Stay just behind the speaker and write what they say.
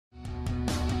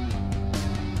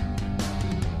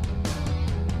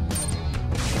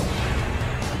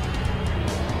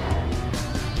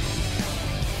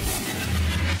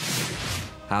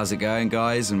How's it going,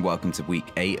 guys, and welcome to week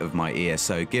 8 of my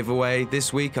ESO giveaway.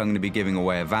 This week I'm going to be giving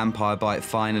away a vampire bite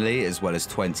finally, as well as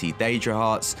 20 Daedra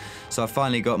hearts. So I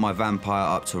finally got my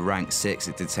vampire up to rank 6.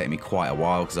 It did take me quite a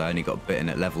while because I only got bitten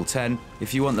at level 10.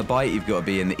 If you want the bite, you've got to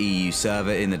be in the EU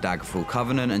server in the Daggerfall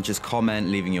Covenant and just comment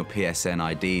leaving your PSN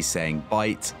ID saying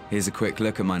bite. Here's a quick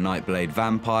look at my Nightblade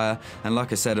vampire, and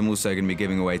like I said, I'm also going to be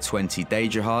giving away 20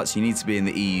 Daedra hearts. You need to be in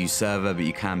the EU server, but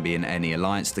you can be in any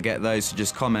alliance to get those, so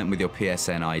just comment with your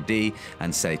PSN ID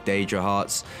and say Daedra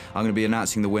hearts. I'm going to be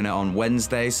announcing the winner on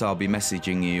Wednesday, so I'll be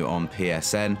messaging you on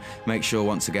PSN. Make sure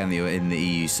once again that you're in the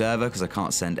EU server because I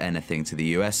can't send anything to the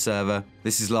US server.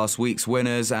 This is last week's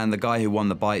winners, and the guy who won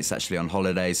the bite's actually on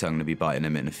holiday, so I'm going to be biting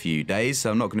him in a few days.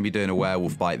 So I'm not going to be doing a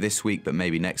werewolf bite this week, but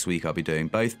maybe next week I'll be doing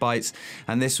both bites.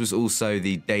 And this was also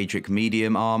the Daedric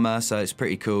medium armor, so it's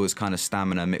pretty cool. It's kind of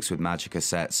stamina mixed with magicka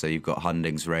set, so you've got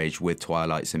Hunding's Rage with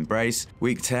Twilight's Embrace.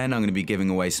 Week 10, I'm going to be giving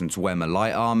away some Dwemer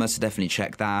light armor, so definitely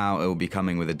check that out. It will be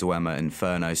coming with a Dwemer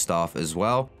Inferno staff as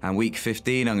well. And week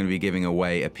 15, I'm going to be giving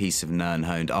away a piece of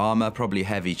Nirnhoned armor, probably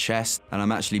heavy chest, and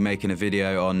I'm actually making a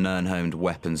video on Nirnhoned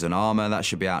weapons and armor. That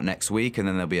should be out next week, and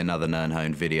then there'll be another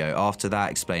Nirnhoned video after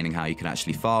that explaining how you can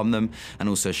actually farm them and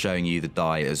also showing you the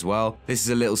dye as well. This is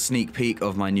a little sneak peek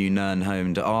of my new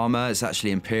Nirnhoned armor. It's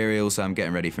actually Imperial, so I'm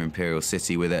getting ready for Imperial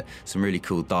City with it. Some really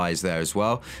cool dyes there as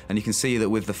well, and you can see that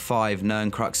with the 5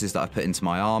 Nirn Cruxes that I put into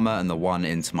my armor and the 1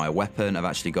 into my weapon, I've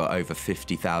actually got over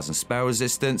 50,000 spell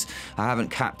resistance. I haven't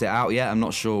capped it out yet. I'm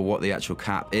not sure what the actual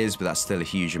cap is, but that's still a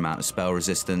huge amount of spell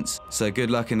resistance. So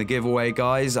good luck in the giveaway,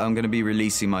 guys. I'm going to be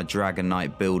releasing my Dragon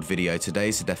Knight build video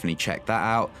today, so definitely check that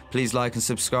out. Please like and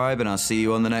subscribe, and I'll see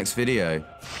you on the next video.